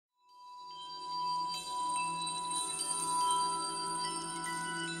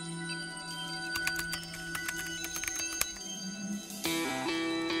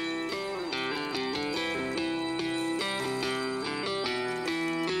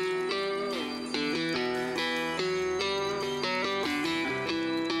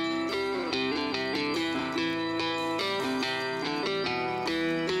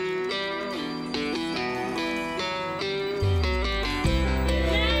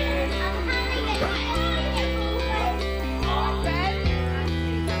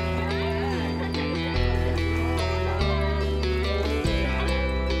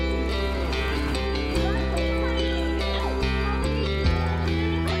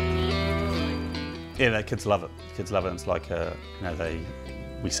Yeah, the kids love it. Kids love it. It's like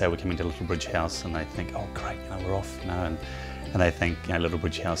we say we're coming to Little Bridge House, and they think, oh great, we're off, and they think, Little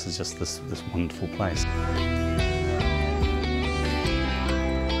Bridge House is just this wonderful place.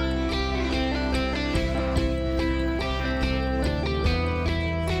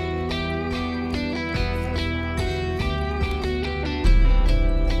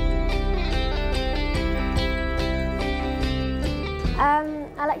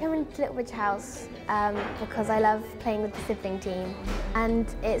 I like coming to Little Bridge House because I love playing with the sibling team, and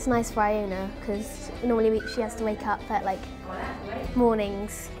it's nice for Iona because normally she has to wake up at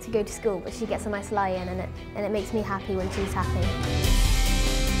mornings to go to school, but she gets a nice lie-in, and it makes me happy when she's happy.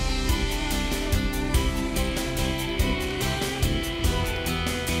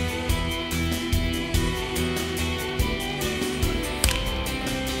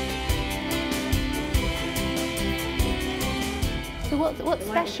 So what's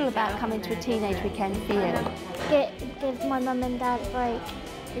special about coming to a teenage weekend for you? Give my mum and dad a break,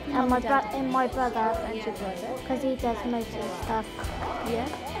 and my brother, because he does most of the stuff. Yeah,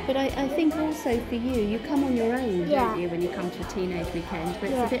 but I think also for you, you come on your own, Yeah. don't you, when you come to a teenage weekend, but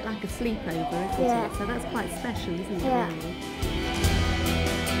it's Yeah. a bit like a sleepover, isn't Yeah. it? So that's quite special, isn't it, Yeah. really?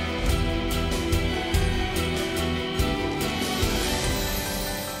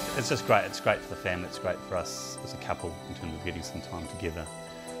 It's just great. It's great for the family. It's great for us as a couple in terms of getting some time together.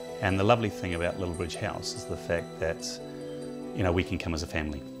 And the lovely thing about Little Bridge House is the fact that, we can come as a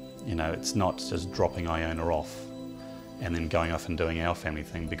family. It's not just dropping Iona off and then going off and doing our family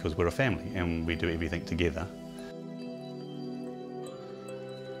thing, because we're a family and we do everything together.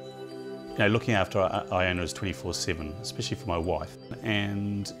 Looking after Iona is 24/7, especially for my wife.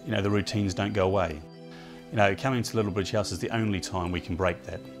 And, the routines don't go away. Coming to Little Bridge House is the only time we can break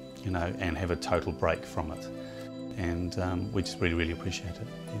that, and have a total break from it. And we just really, really appreciate it.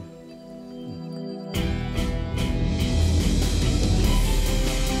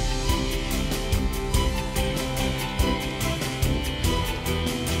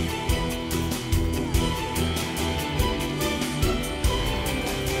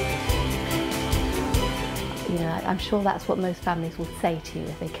 Yeah. I'm sure that's what most families will say to you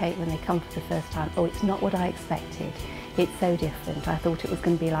when they come for the first time. Oh, it's not what I expected. It's so different. I thought it was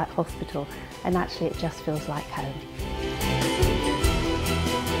going to be like hospital, and actually it just feels like home.